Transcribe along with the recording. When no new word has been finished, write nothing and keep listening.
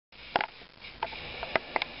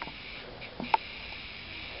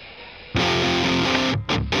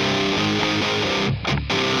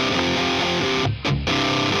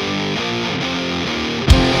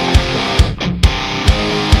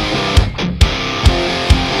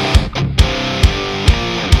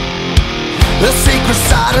The secret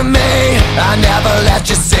side of me, I never let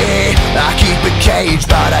you see. I keep it caged,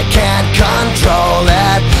 but I can't control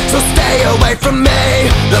it. So stay away from me,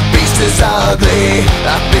 the beast is ugly.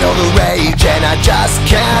 I feel the rage and I just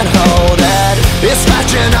can't hold it. It's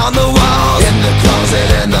scratching on the walls, in the closet,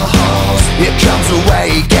 in the halls. It comes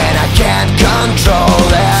awake and I can't control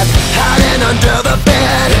it. Hiding under the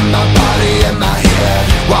bed, in my body, in my head.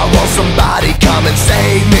 Why won't somebody come and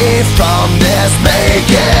save me from this? Make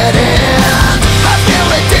it end. I feel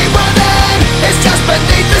it deep within, it's just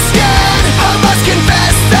beneath the skin. I must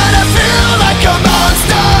confess that I feel like a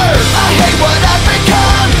monster. I hate what I've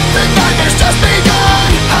become, the nightmare's just begun.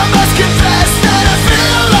 I must confess that I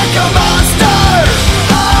feel like a monster.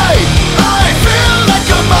 I feel like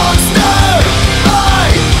a monster.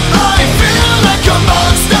 I feel like a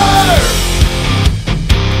monster.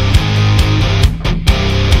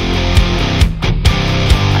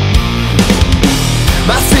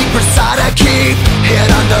 My secret side I keep hid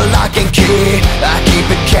under lock and key. I keep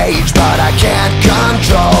it caged, but I can't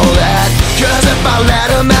control it. Cause if I let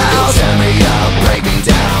him out, he'll tear me up, break me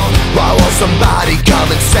down. Why won't somebody come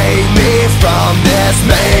and save me from this?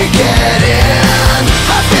 Make it end.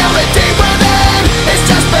 I feel it deep within, it's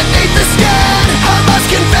just beneath the skin. I must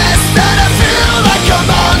confess that I feel like a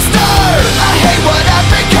monster. I hate what I've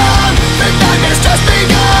become, the nightmare's just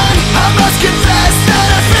begun. I must confess that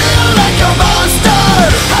I feel like a monster.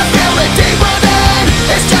 I feel it deep within,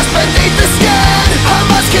 it's just beneath the skin. I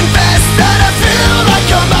must confess that I feel like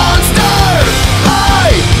a monster.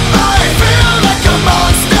 I feel like a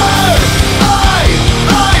monster.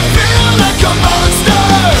 I feel like a monster.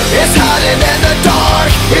 It's hiding in the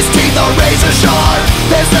dark, its teeth are razor sharp.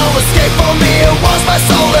 There's no escape for me, it wants my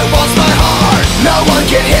soul, it wants my heart. No one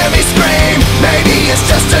can hear me scream, maybe it's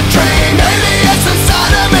just a dream. Maybe it's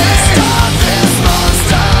inside of me. Stop this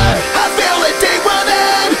monster. I feel it deep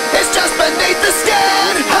within, it's just beneath the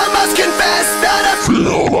skin. I must confess that I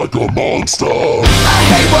feel like a monster.